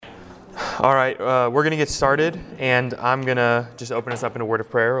All right, we're going to get started, and I'm going to just open us up in a word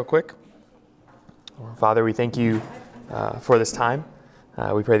of prayer real quick. Father, we thank you for this time.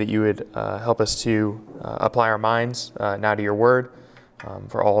 We pray that you would help us to apply our minds now to your word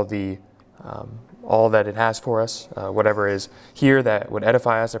for all that it has for us. Whatever is here that would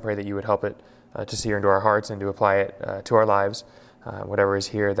edify us, I pray that you would help it to sear into our hearts and to apply it to our lives. Whatever is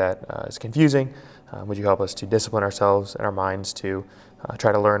here that is confusing, would you help us to discipline ourselves and our minds to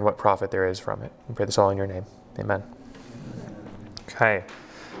try to learn what profit there is from it. We pray this all in your name. Amen. Okay.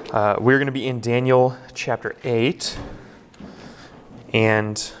 We're going to be in Daniel chapter 8.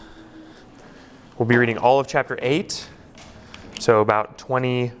 And we'll be reading all of chapter 8. So about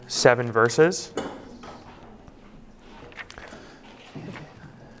 27 verses.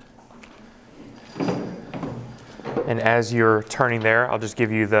 And as you're turning there, I'll just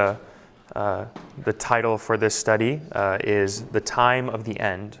give you the title for this study is The Time of the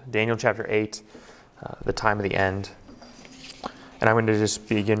End. Daniel chapter 8, The Time of the End. And I'm going to just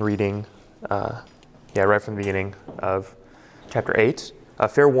begin reading, right from the beginning of chapter 8.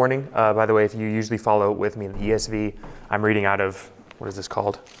 Fair warning, by the way, if you usually follow with me in the ESV, I'm reading out of, what is this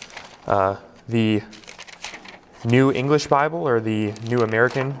called? The New English Bible or the New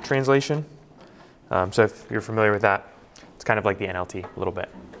American Translation. So if you're familiar with that, it's kind of like the NLT a little bit.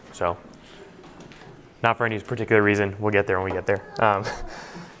 So not for any particular reason. We'll get there when we get there.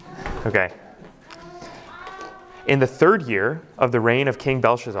 Okay. In the 3rd year of the reign of King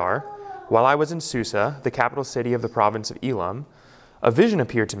Belshazzar, while I was in Susa, the capital city of the province of Elam, a vision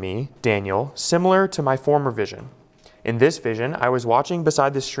appeared to me, Daniel, similar to my former vision. In this vision, I was watching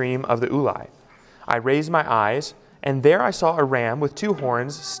beside the stream of the Ulai. I raised my eyes, and there I saw a ram with 2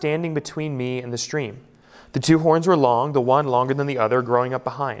 horns standing between me and the stream. The 2 horns were long, the one longer than the other, growing up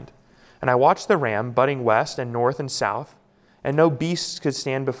behind. And I watched the ram butting west and north and south, and no beast could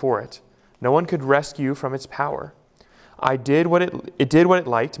stand before it. No one could rescue from its power. It did what it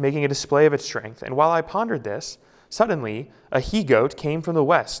liked, making a display of its strength. And while I pondered this, suddenly a he-goat came from the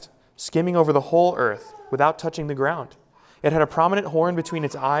west, skimming over the whole earth without touching the ground. It had a prominent horn between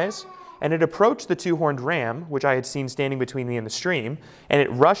its eyes, and it approached the 2-horned ram, which I had seen standing between me and the stream, and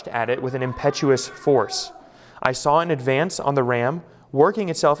it rushed at it with an impetuous force. I saw it advance on the ram, working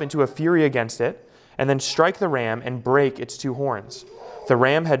itself into a fury against it, and then strike the ram and break its 2 horns. The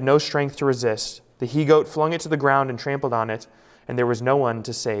ram had no strength to resist. The he-goat flung it to the ground and trampled on it, and there was no one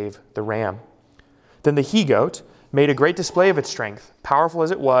to save the ram. Then the he-goat made a great display of its strength. Powerful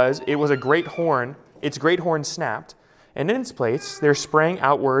as it was a great horn. Its great horn snapped, and in its place there sprang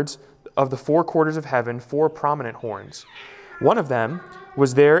outwards of the 4 quarters of heaven 4 prominent horns. One of them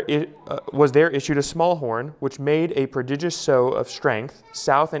was there issued a small horn, which made a prodigious show of strength,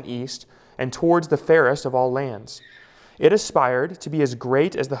 south and east, and towards the fairest of all lands. It aspired to be as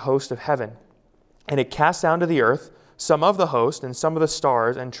great as the host of heaven, and it cast down to the earth some of the host and some of the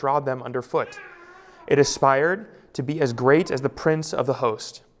stars, and trod them underfoot. It aspired to be as great as the prince of the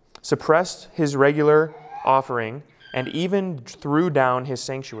host, suppressed his regular offering, and even threw down his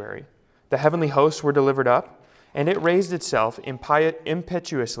sanctuary. The heavenly hosts were delivered up, and it raised itself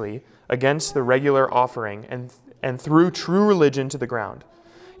impetuously against the regular offering and threw true religion to the ground.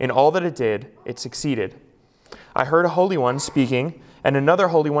 In all that it did, it succeeded. I heard a holy one speaking, and another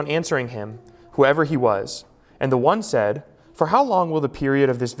holy one answering him, whoever he was. And the one said, "For how long will the period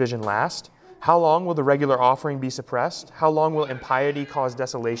of this vision last? How long will the regular offering be suppressed? How long will impiety cause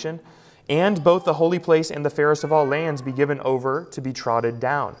desolation? And both the holy place and the fairest of all lands be given over to be trodden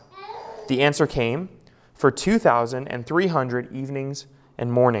down?" The answer came, "For 2,300 evenings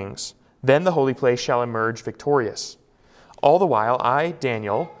and mornings. Then the holy place shall emerge victorious." All the while I,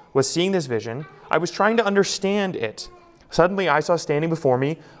 Daniel, was seeing this vision, I was trying to understand it. Suddenly I saw standing before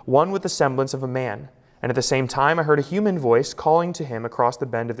me one with the semblance of a man, and at the same time I heard a human voice calling to him across the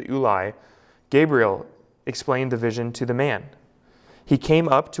bend of the Ulai. Gabriel explained the vision to the man. He came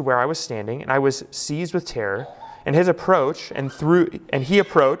up to where I was standing, and I was seized with terror. And he approached, and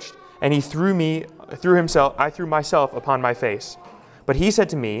I threw myself upon my face. But he said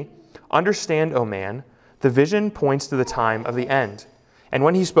to me, "Understand, O man, the vision points to the time of the end." And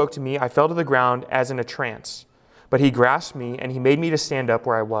when he spoke to me, I fell to the ground as in a trance. But he grasped me, and he made me to stand up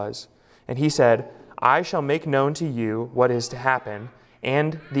where I was. And he said, "I shall make known to you what is to happen,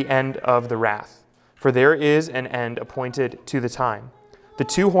 and the end of the wrath. For there is an end appointed to the time. The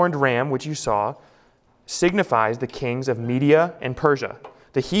 2-horned ram which you saw signifies the kings of Media and Persia.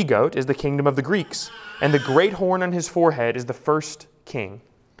 The he-goat is the kingdom of the Greeks, and the great horn on his forehead is the first king.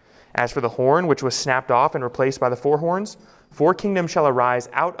 As for the horn which was snapped off and replaced by the 4 horns, 4 kingdoms shall arise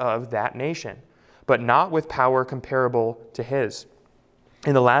out of that nation, but not with power comparable to his.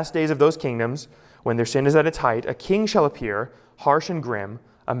 In the last days of those kingdoms, when their sin is at its height, a king shall appear, harsh and grim,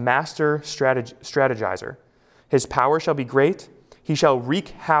 a master strategizer. His power shall be great. He shall wreak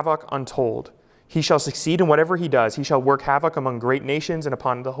havoc untold. He shall succeed in whatever he does. He shall work havoc among great nations and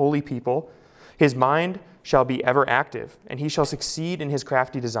upon the holy people. His mind shall be ever active, and he shall succeed in his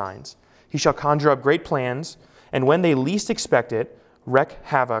crafty designs. He shall conjure up great plans, and when they least expect it, wreak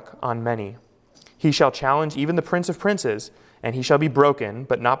havoc on many. He shall challenge even the prince of princes, and he shall be broken,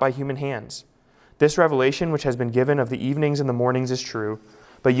 but not by human hands. This revelation which has been given of the evenings and the mornings is true,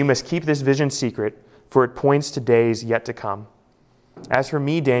 but you must keep this vision secret, for it points to days yet to come. As for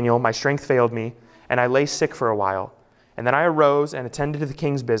me, Daniel, my strength failed me, and I lay sick for a while. And then I arose and attended to the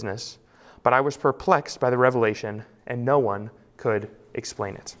king's business. But I was perplexed by the revelation, and no one could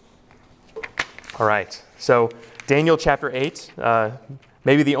explain it. All right, so Daniel chapter 8,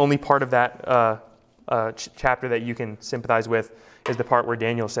 maybe the only part of that chapter that you can sympathize with is the part where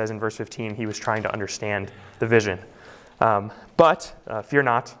Daniel says in verse 15 he was trying to understand the vision. But fear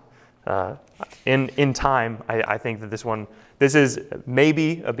not. In time, I think that this is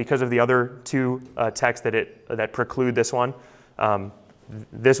maybe because of the other two texts that preclude this one.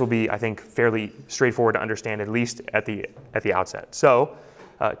 This will be, I think, fairly straightforward to understand, at least at the outset. So,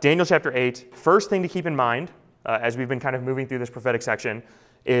 Daniel chapter 8, first thing to keep in mind, as we've been kind of moving through this prophetic section,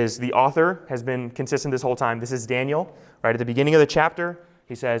 is the author has been consistent this whole time. This is Daniel, right at the beginning of the chapter.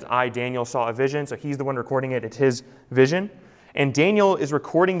 He says, I, Daniel, saw a vision. So he's the one recording it. It's his vision. And Daniel is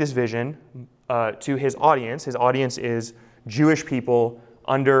recording this vision to his audience. His audience is Jewish people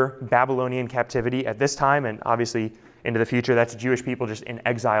under Babylonian captivity at this time, and obviously into the future, that's Jewish people just in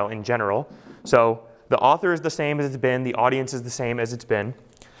exile in general. So the author is the same as it's been. The audience is the same as it's been.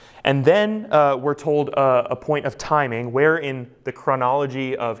 And then we're told a point of timing. Where in the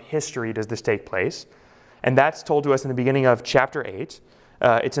chronology of history does this take place? And that's told to us in the beginning of chapter 8.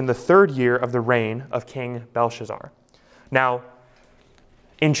 It's in the 3rd year of the reign of King Belshazzar. Now,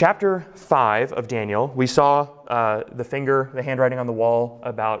 in chapter 5 of Daniel, we saw the handwriting on the wall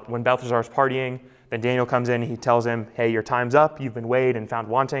about when Belshazzar's partying. Then Daniel comes in, he tells him, hey, your time's up, you've been weighed and found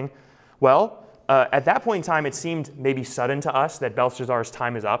wanting. Well, at that point in time, it seemed maybe sudden to us that Belshazzar's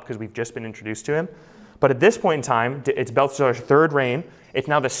time is up because we've just been introduced to him. But at this point in time, it's Belshazzar's 3rd reign. It's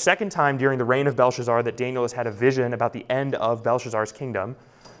now the 2nd time during the reign of Belshazzar that Daniel has had a vision about the end of Belshazzar's kingdom.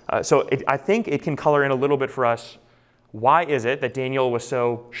 I think it can color in a little bit for us. Why is it that Daniel was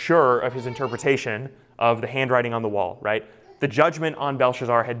so sure of his interpretation of the handwriting on the wall, right? The judgment on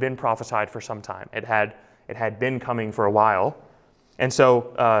Belshazzar had been prophesied for some time. It had been coming for a while. And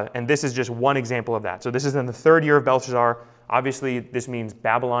so, and this is just one example of that. So this is in the 3rd year of Belshazzar. Obviously, this means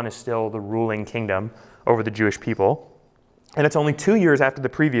Babylon is still the ruling kingdom over the Jewish people. And it's only 2 years after the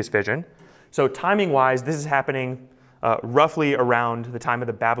previous vision. So timing-wise, this is happening roughly around the time of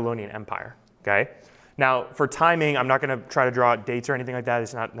the Babylonian Empire, okay? Now, for timing, I'm not going to try to draw out dates or anything like that.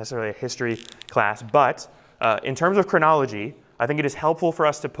 It's not necessarily a history class. But in terms of chronology, I think it is helpful for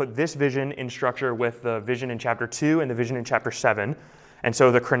us to put this vision in structure with the vision in chapter 2 and the vision in chapter 7. And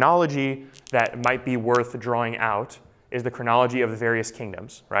so the chronology that might be worth drawing out is the chronology of the various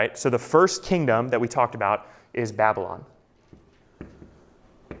kingdoms, right? So the first kingdom that we talked about is Babylon.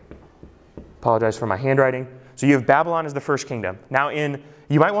 Apologize for my handwriting. So you have Babylon as the first kingdom. Now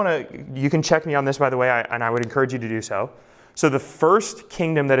you can check me on this, by the way, and I would encourage you to do so. So the first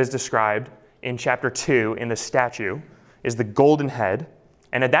kingdom that is described in chapter 2 in the statue is the golden head.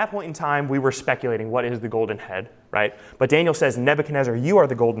 And at that point in time, we were speculating, what is the golden head, right? But Daniel says, Nebuchadnezzar, you are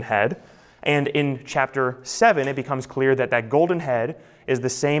the golden head. And in chapter 7, it becomes clear that that golden head is the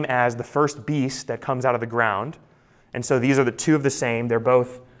same as the first beast that comes out of the ground. And so these are the two of the same. They're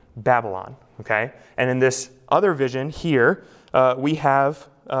both Babylon, okay? And in this other vision here, we have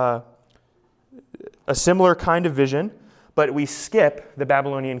a similar kind of vision, but we skip the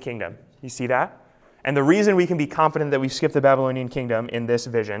Babylonian kingdom. You see that? And the reason we can be confident that we skip the Babylonian kingdom in this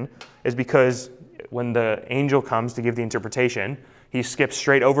vision is because when the angel comes to give the interpretation, he skips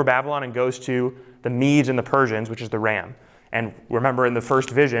straight over Babylon and goes to the Medes and the Persians, which is the ram. And remember in the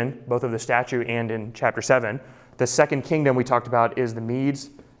first vision, both of the statue and in chapter 7, the second kingdom we talked about is the Medes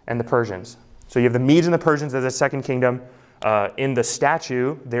and the Persians. So you have the Medes and the Persians as a second kingdom. In the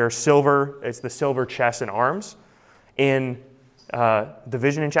statue, they're silver. It's the silver chest and arms. In the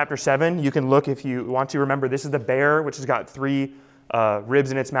vision in chapter 7, you can look if you want to remember, this is the bear, which has got 3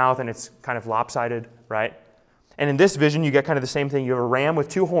 ribs in its mouth, and it's kind of lopsided, right? And in this vision, you get kind of the same thing. You have a ram with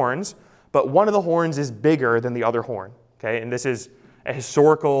 2 horns, but one of the horns is bigger than the other horn, okay? And this is a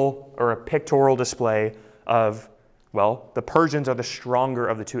historical or a pictorial display of, well, the Persians are the stronger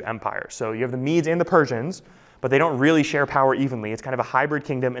of the 2 empires. So you have the Medes and the Persians, but they don't really share power evenly. It's kind of a hybrid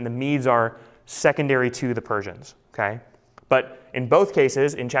kingdom, and the Medes are secondary to the Persians, okay? But in both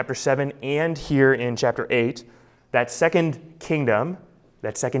cases, in chapter 7 and here in chapter 8, that second kingdom,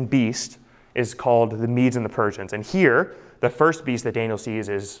 that second beast, is called the Medes and the Persians. And here, the first beast that Daniel sees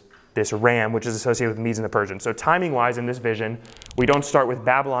is this ram, which is associated with the Medes and the Persians. So timing-wise in this vision, we don't start with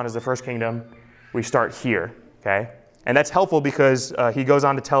Babylon as the first kingdom. We start here, okay? And that's helpful because he goes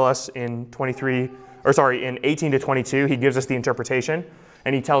on to tell us in 18 to 22, he gives us the interpretation,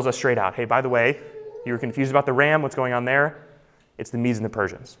 and he tells us straight out, hey, by the way, you were confused about the ram, what's going on there? It's the Medes and the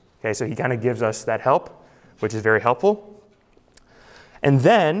Persians. Okay, so he kind of gives us that help, which is very helpful. And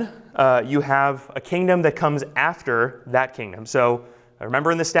then you have a kingdom that comes after that kingdom. So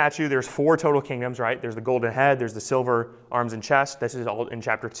remember in the statue, there's 4 total kingdoms, right? There's the golden head, there's the silver arms and chest. This is all in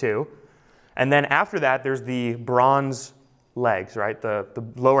chapter 2. And then after that, there's the bronze legs, right? The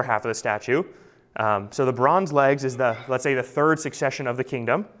lower half of the statue. So the bronze legs is let's say the third succession of the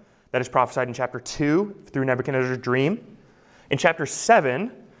kingdom that is prophesied in chapter 2 through Nebuchadnezzar's dream. In chapter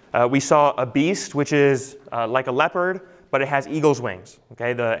 7, we saw a beast which is like a leopard, but it has eagle's wings.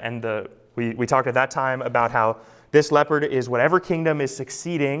 Okay, we talked at that time about how this leopard is whatever kingdom is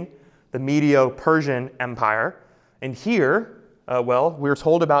succeeding the Medo-Persian Empire. And here, we're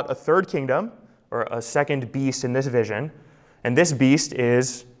told about a third kingdom, or a second beast in this vision. And this beast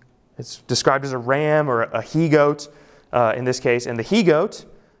it's described as a ram or a he-goat in this case. And the he-goat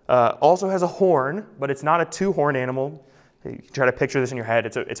also has a horn, but it's not a 2-horned animal. You can try to picture this in your head.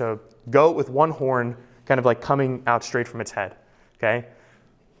 It's a goat with 1 horn kind of like coming out straight from its head. Okay?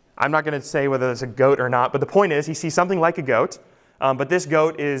 I'm not going to say whether it's a goat or not, but the point is he sees something like a goat, but this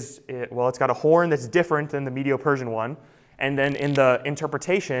goat it's got a horn that's different than the Medo-Persian one. And then in the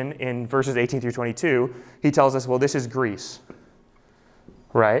interpretation in verses 18 through 22, he tells us, well, this is Greece,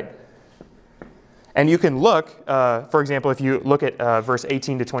 right? And you can look, for example, if you look at verse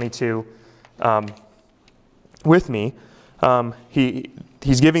 18 to 22 with me,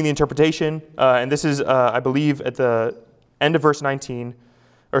 he's giving the interpretation, and this is, I believe, at the end of verse 19,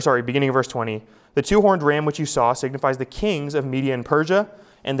 beginning of verse 20. The 2-horned ram which you saw signifies the kings of Media and Persia,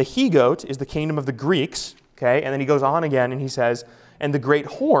 and the he-goat is the kingdom of the Greeks. Okay, and then he goes on again and he says, and the great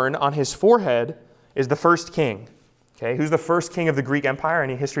horn on his forehead is the first king. Okay, who's the first king of the Greek Empire?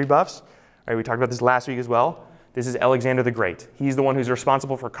 Any history buffs? All right, we talked about this last week as well. This is Alexander the Great. He's the one who's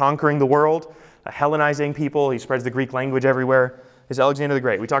responsible for conquering the world, Hellenizing people. He spreads the Greek language everywhere. This is Alexander the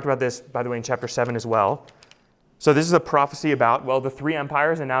Great. We talked about this, by the way, in chapter 7 as well. So this is a prophecy about, the 3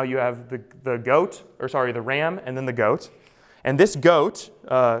 empires, and now you have the ram, and then the goat. And this goat,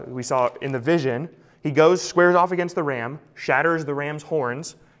 we saw in the vision, he squares off against the ram, shatters the ram's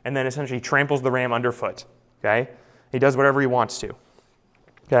horns, and then essentially tramples the ram underfoot. Okay? He does whatever he wants to.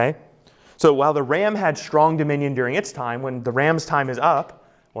 Okay? So while the ram had strong dominion during its time, when the ram's time is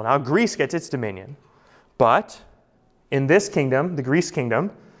up, now Greece gets its dominion. But in this kingdom, the Greece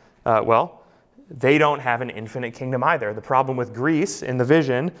kingdom, they don't have an infinite kingdom either. The problem with Greece in the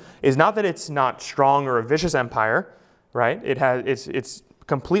vision is not that it's not strong or a vicious empire, right? It's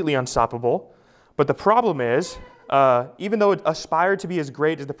completely unstoppable. But the problem is, even though it aspired to be as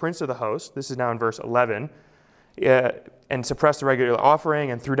great as the prince of the host, this is now in verse 11, and suppressed the regular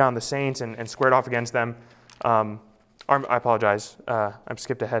offering and threw down the saints and squared off against them. I apologize. I've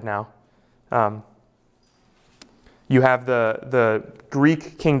skipped ahead now. You have the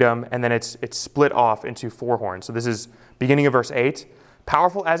Greek kingdom, and then it's split off into 4 horns. So this is beginning of verse 8.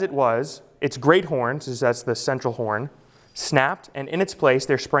 Powerful as it was, its great horns, that's the central horn, snapped, and in its place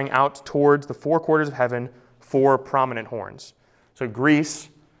there sprang out towards the 4 quarters of heaven 4 prominent horns. So Greece,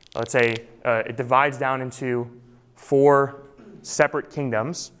 let's say, it divides down into 4 separate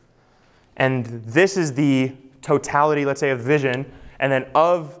kingdoms, and this is the totality, let's say, of vision. And then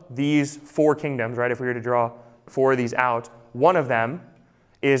of these 4 kingdoms, right, if we were to draw 4 of these out, one of them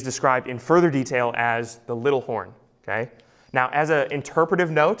is described in further detail as the little horn. Okay. Now, as an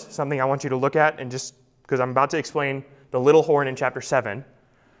interpretive note, something I want you to look at, and just because I'm about to explain the little horn in chapter 7.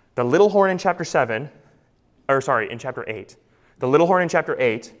 The little horn in chapter 7, in chapter 8. The little horn in chapter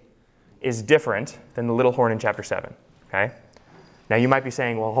 8 is different than the little horn in chapter 7. Okay? Now you might be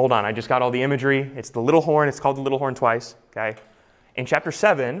saying, well, hold on, I just got all the imagery. It's the little horn, it's called the little horn twice. Okay? In chapter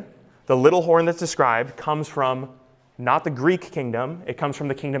 7, the little horn that's described comes from not the Greek kingdom, it comes from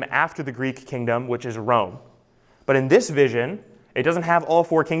the kingdom after the Greek kingdom, which is Rome. But in this vision, it doesn't have all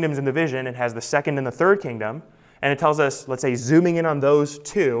 4 kingdoms in the vision, it has the second and the third kingdom. And it tells us, let's say, zooming in on those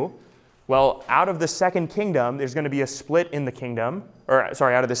 2, out of the second kingdom, there's going to be a split in the kingdom,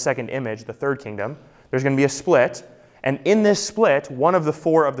 out of the second image, the third kingdom, there's going to be a split. And in this split, one of the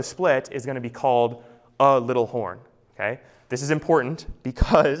 4 of the split is going to be called a little horn. Okay? This is important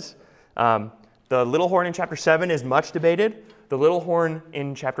because the little horn in chapter 7 is much debated. The little horn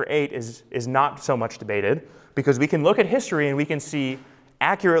in chapter 8 is not so much debated because we can look at history and we can see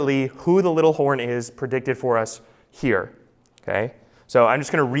accurately who the little horn is predicted for us here. Okay? So I'm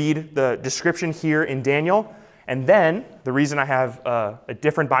just going to read the description here in Daniel, and then the reason I have a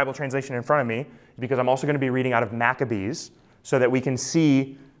different Bible translation in front of me is because I'm also going to be reading out of Maccabees so that we can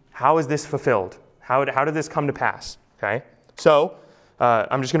see how is this fulfilled? How did this come to pass? Okay? So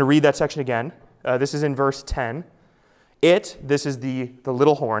I'm just going to read that section again. This is in verse 10. This is the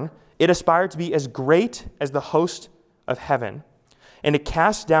little horn, it aspired to be as great as the host of heaven. And it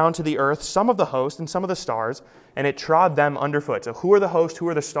cast down to the earth some of the host and some of the stars, and it trod them underfoot. So who are the host? Who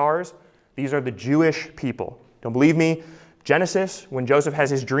are the stars? These are the Jewish people. Don't believe me? Genesis, when Joseph has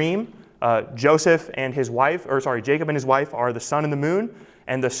his dream, Jacob and his wife are the sun and the moon,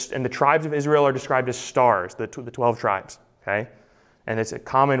 and the tribes of Israel are described as stars, the 12 tribes. Okay? And it's a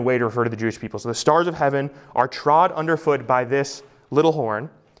common way to refer to the Jewish people. So the stars of heaven are trod underfoot by this little horn,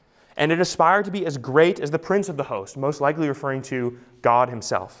 and it aspired to be as great as the prince of the host, most likely referring to God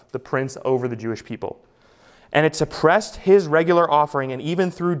himself, the prince over the Jewish people. And it suppressed his regular offering and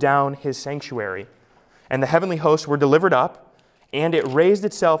even threw down his sanctuary. And the heavenly hosts were delivered up, and it raised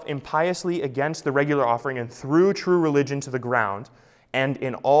itself impiously against the regular offering and threw true religion to the ground. And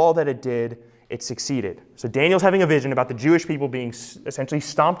in all that it did, it succeeded. So Daniel's having a vision about the Jewish people being essentially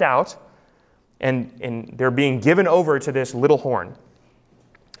stomped out, and they're being given over to this little horn.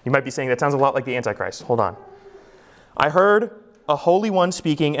 You might be saying, that sounds a lot like the Antichrist. Hold on. I heard a holy one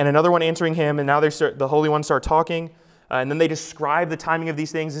speaking and another one answering him, and now the holy ones start talking, and then they describe the timing of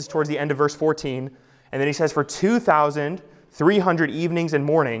these things. This is towards the end of verse 14. And then he says, for 2,300 evenings and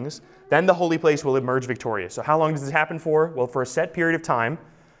mornings, then the holy place will emerge victorious. So how long does this happen for? Well, for a set period of time.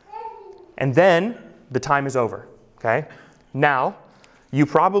 And then the time is over. Okay? Now, you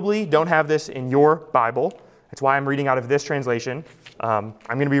probably don't have this in your Bible. That's why I'm reading out of this translation. I'm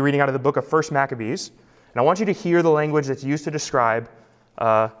going to be reading out of the book of 1 Maccabees. And I want you to hear the language that's used to describe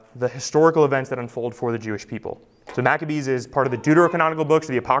the historical events that unfold for the Jewish people. So Maccabees is part of the Deuterocanonical books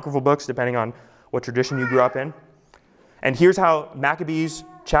or the apocryphal books, depending on what tradition you grew up in. And here's how 1 Maccabees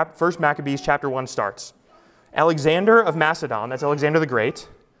chapter 1 starts. Alexander of Macedon, that's Alexander the Great,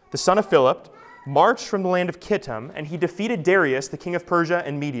 the son of Philip, marched from the land of Kittim, and he defeated Darius, the king of Persia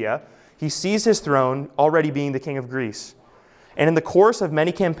and Media. He seized his throne, already being the king of Greece. And in the course of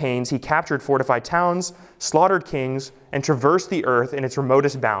many campaigns, he captured fortified towns, slaughtered kings, and traversed the earth in its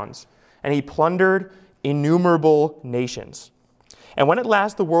remotest bounds. And he plundered innumerable nations. And when at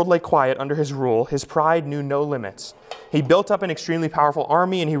last the world lay quiet under his rule, his pride knew no limits. He built up an extremely powerful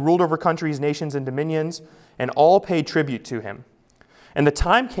army, and he ruled over countries, nations, and dominions, and all paid tribute to him. And the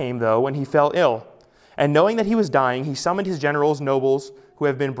time came, though, when he fell ill. And knowing that he was dying, he summoned his generals, nobles, who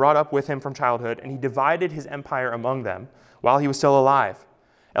have been brought up with him from childhood, and he divided his empire among them while he was still alive.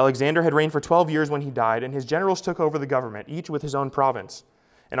 Alexander had reigned for 12 years when he died, and his generals took over the government, each with his own province.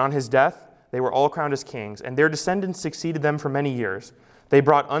 And on his death, they were all crowned as kings, and their descendants succeeded them for many years. They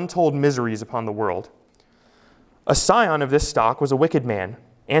brought untold miseries upon the world. A scion of this stock was a wicked man,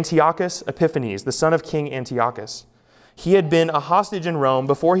 Antiochus Epiphanes, the son of King Antiochus. He had been a hostage in Rome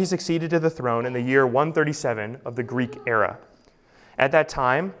before he succeeded to the throne in the year 137 of the Greek era. At that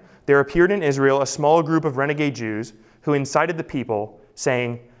time, there appeared in Israel a small group of renegade Jews who incited the people,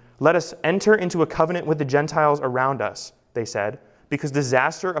 saying, "Let us enter into a covenant with the Gentiles around us," they said, "because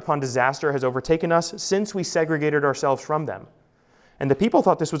disaster upon disaster has overtaken us since we segregated ourselves from them." And the people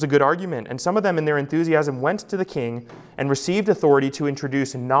thought this was a good argument, and some of them in their enthusiasm went to the king and received authority to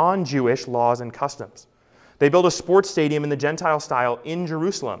introduce non-Jewish laws and customs. They built a sports stadium in the Gentile style in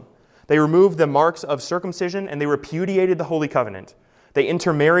Jerusalem. They removed the marks of circumcision, and they repudiated the Holy Covenant. They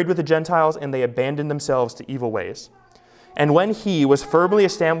intermarried with the Gentiles, and they abandoned themselves to evil ways. And when he was firmly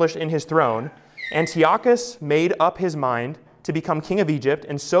established in his throne, Antiochus made up his mind to become king of Egypt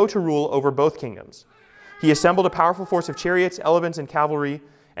and so to rule over both kingdoms. He assembled a powerful force of chariots, elephants, and cavalry,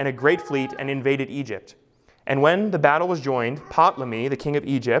 and a great fleet, and invaded Egypt. And when the battle was joined, Ptolemy, the king of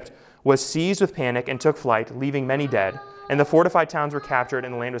Egypt, was seized with panic and took flight, leaving many dead, and the fortified towns were captured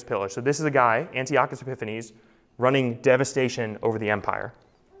and the land was pillaged. So this is a guy, Antiochus Epiphanes, running devastation over the empire.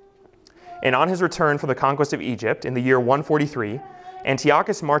 And on his return from the conquest of Egypt in the year 143,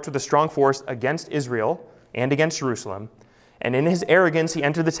 Antiochus marched with a strong force against Israel and against Jerusalem. And in his arrogance, he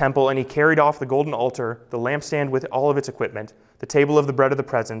entered the temple, and he carried off the golden altar, the lampstand with all of its equipment, the table of the bread of the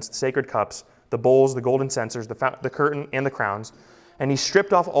presence, the sacred cups, the bowls, the golden censers, the curtain, and the crowns. And he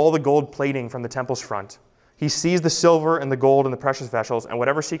stripped off all the gold plating from the temple's front. He seized the silver and the gold and the precious vessels, and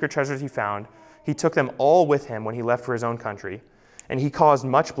whatever secret treasures he found, he took them all with him when he left for his own country, and he caused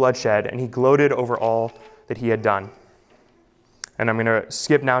much bloodshed, and he gloated over all that he had done. And I'm going to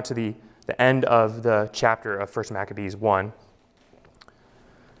skip now to the end of the chapter of 1 Maccabees 1. It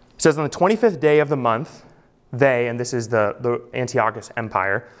says, on the 25th day of the month, they, and this is the Antiochus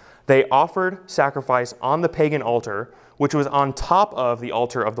Empire, they offered sacrifice on the pagan altar, which was on top of the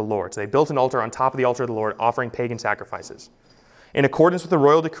altar of the Lord. So they built an altar on top of the altar of the Lord, offering pagan sacrifices. In accordance with the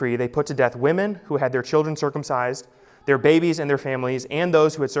royal decree, they put to death women who had their children circumcised, their babies and their families, and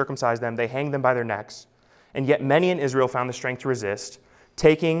those who had circumcised them. They hanged them by their necks. And yet many in Israel found the strength to resist,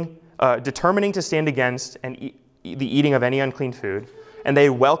 determining to stand against the eating of any unclean food. And they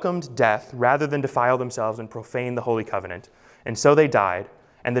welcomed death rather than defile themselves and profane the holy covenant. And so they died,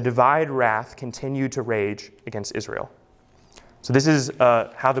 and the divided wrath continued to rage against Israel. So this is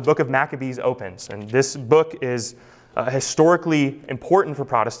how the book of Maccabees opens. And this book is historically important for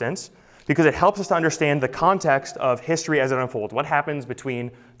Protestants because it helps us to understand the context of history as it unfolds. What happens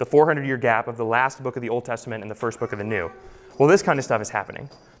between the 400-year gap of the last book of the Old Testament and the first book of the New? Well, this kind of stuff is happening.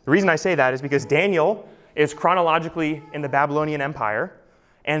 The reason I say that is because Daniel is chronologically in the Babylonian Empire,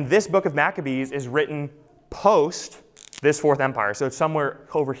 and this book of Maccabees is written post this Fourth Empire. So it's somewhere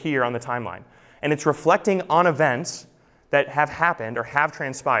over here on the timeline. And it's reflecting on events that have happened or have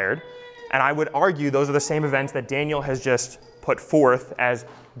transpired. And I would argue those are the same events that Daniel has just put forth as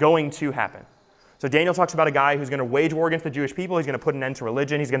going to happen. So Daniel talks about a guy who's going to wage war against the Jewish people. He's going to put an end to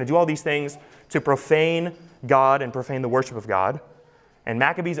religion. He's going to do all these things to profane God and profane the worship of God. And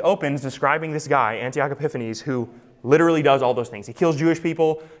Maccabees opens describing this guy, Antiochus Epiphanes, who literally does all those things. He kills Jewish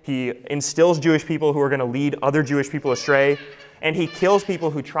people. He instills Jewish people who are going to lead other Jewish people astray. And he kills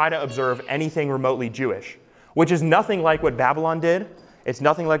people who try to observe anything remotely Jewish, which is nothing like what Babylon did. It's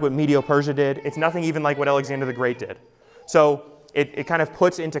nothing like what Medo-Persia did. It's nothing even like what Alexander the Great did. So it kind of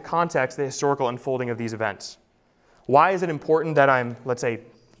puts into context the historical unfolding of these events. Why is it important that I'm, let's say,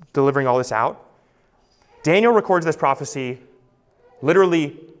 delivering all this out? Daniel records this prophecy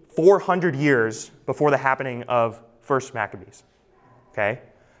literally 400 years before the happening of First Maccabees. Okay?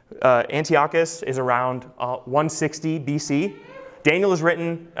 Antiochus is around 160 BC. Daniel is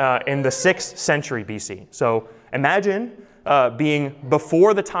written in the 6th century BC. So imagine being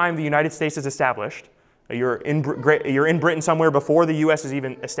before the time the United States is established. You're in Britain somewhere before the U.S. is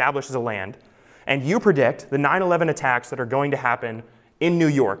even established as a land, and you predict the 9/11 attacks that are going to happen in New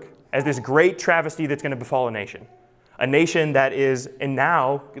York as this great travesty that's going to befall a nation that is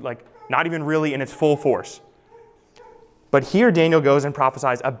now like not even really in its full force. But here Daniel goes and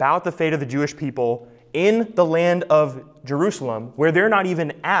prophesies about the fate of the Jewish people in the land of Jerusalem, where they're not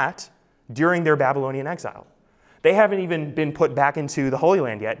even at during their Babylonian exile. They haven't even been put back into the Holy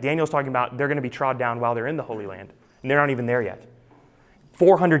Land yet. Daniel's talking about they're going to be trod down while they're in the Holy Land, and they're not even there yet.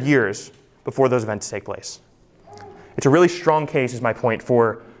 400 years before those events take place. It's a really strong case, is my point,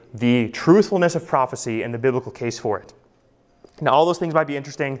 for the truthfulness of prophecy and the biblical case for it. Now, all those things might be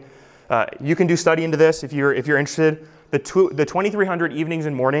interesting. You can do study into this if you're interested. The 2300 evenings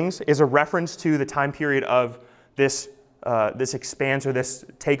and mornings is a reference to the time period of this expanse or this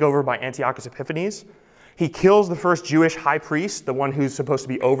takeover by Antiochus Epiphanes. He kills the first Jewish high priest, the one who's supposed to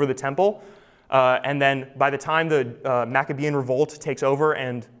be over the temple. And then by the time the Maccabean revolt takes over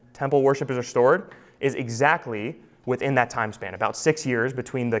and temple worship is restored, is exactly within that time span, about 6 years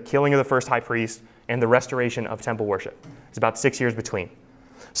between the killing of the first high priest and the restoration of temple worship. It's about 6 years between.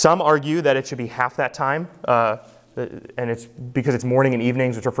 Some argue that it should be half that time, and it's because it's morning and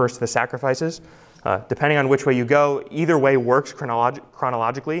evenings, which refers to the sacrifices. Depending on which way you go, either way works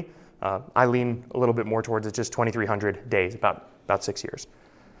chronologically. I lean a little bit more towards it's just 2,300 days, about 6 years.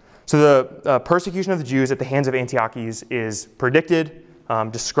 So the persecution of the Jews at the hands of Antiochus is predicted,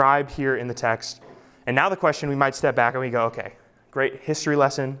 described here in the text. And now the question, we might step back and we go, okay, great history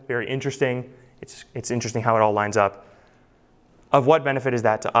lesson, very interesting. It's interesting how it all lines up. Of what benefit is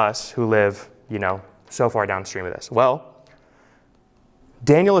that to us who live, so far downstream of this? Well,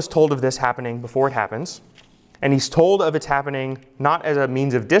 Daniel is told of this happening before it happens. And he's told of its happening not as a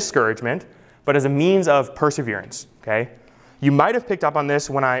means of discouragement, but as a means of perseverance. Okay? You might have picked up on this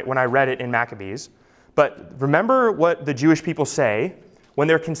when I read it in Maccabees, but remember what the Jewish people say when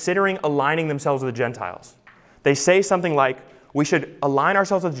they're considering aligning themselves with the Gentiles. They say something like, we should align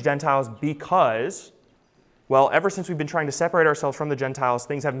ourselves with the Gentiles because, well, ever since we've been trying to separate ourselves from the Gentiles,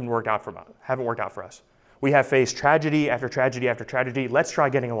 things haven't worked out for us. We have faced tragedy after tragedy after tragedy. Let's try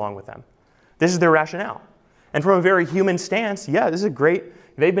getting along with them. This is their rationale. And from a very human stance, yeah, this is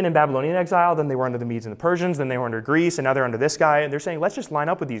great. They've been in Babylonian exile, then they were under the Medes and the Persians, then they were under Greece, and now they're under this guy. And they're saying, let's just line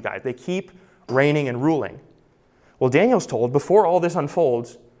up with these guys. They keep reigning and ruling. Well, Daniel's told, before all this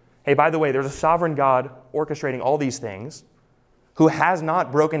unfolds, hey, by the way, there's a sovereign God orchestrating all these things who has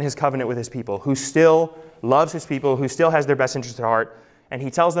not broken his covenant with his people, who still loves his people, who still has their best interest at heart. And he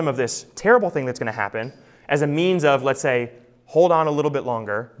tells them of this terrible thing that's going to happen as a means of, let's say, hold on a little bit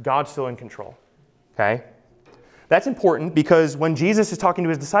longer. God's still in control. Okay? That's important because when Jesus is talking to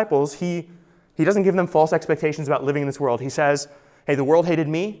his disciples, he doesn't give them false expectations about living in this world. He says, hey, the world hated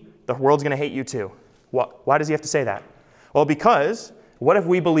me, the world's going to hate you too. Why does he have to say that? Well, because what if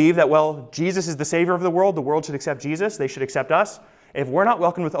we believe that, well, Jesus is the Savior of the world should accept Jesus, they should accept us. If we're not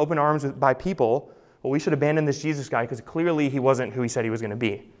welcomed with open arms by people, well, we should abandon this Jesus guy because clearly he wasn't who he said he was going to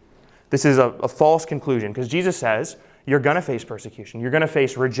be. This is a false conclusion because Jesus says, you're going to face persecution. You're going to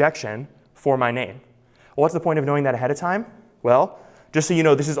face rejection for my name. Well, what's the point of knowing that ahead of time? Well, just so you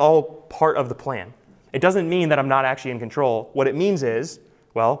know, this is all part of the plan. It doesn't mean that I'm not actually in control. What it means is,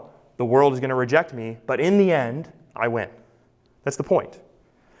 well, the world is going to reject me, but in the end, I win. That's the point.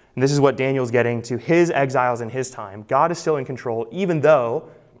 And this is what Daniel's getting to his exiles in his time. God is still in control, even though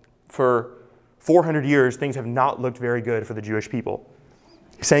for 400 years, things have not looked very good for the Jewish people.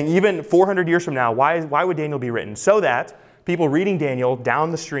 He's saying even 400 years from now, why would Daniel be written? So that people reading Daniel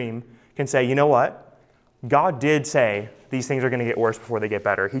down the stream can say, you know what? God did say these things are going to get worse before they get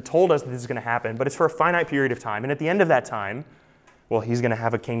better. He told us that this is going to happen, but it's for a finite period of time. And at the end of that time, well, he's going to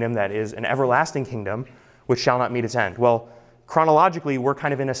have a kingdom that is an everlasting kingdom, which shall not meet its end. Well, chronologically, we're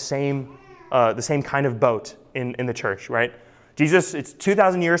kind of in the same kind of boat in the church, right? Jesus, it's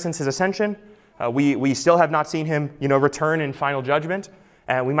 2,000 years since his ascension. We still have not seen him, return in final judgment.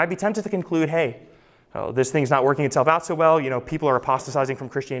 And we might be tempted to conclude, hey, this thing's not working itself out so well. People are apostatizing from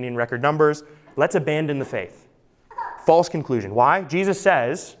Christianity in record numbers. Let's abandon the faith. False conclusion. Why? Jesus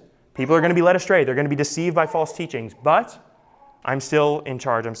says people are going to be led astray. They're going to be deceived by false teachings. But I'm still in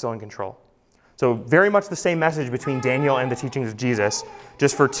charge. I'm still in control. So very much the same message between Daniel and the teachings of Jesus,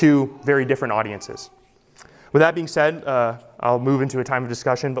 just for two very different audiences. With that being said, I'll move into a time of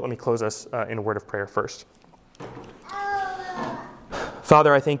discussion, but let me close us in a word of prayer first.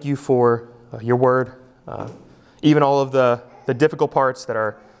 Father, I thank you for your word, even all of the difficult parts that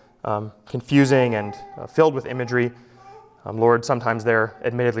are confusing and filled with imagery. Lord, sometimes they're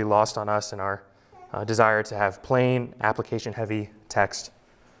admittedly lost on us in our desire to have plain, application-heavy text.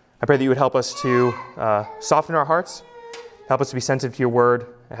 I pray that you would help us to soften our hearts, help us to be sensitive to your word,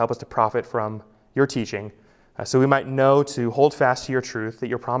 and help us to profit from your teaching, so we might know to hold fast to your truth, that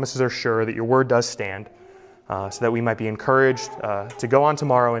your promises are sure, that your word does stand, so that we might be encouraged to go on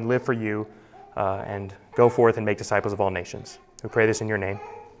tomorrow and live for you and go forth and make disciples of all nations. We pray this in your name.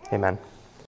 Amen.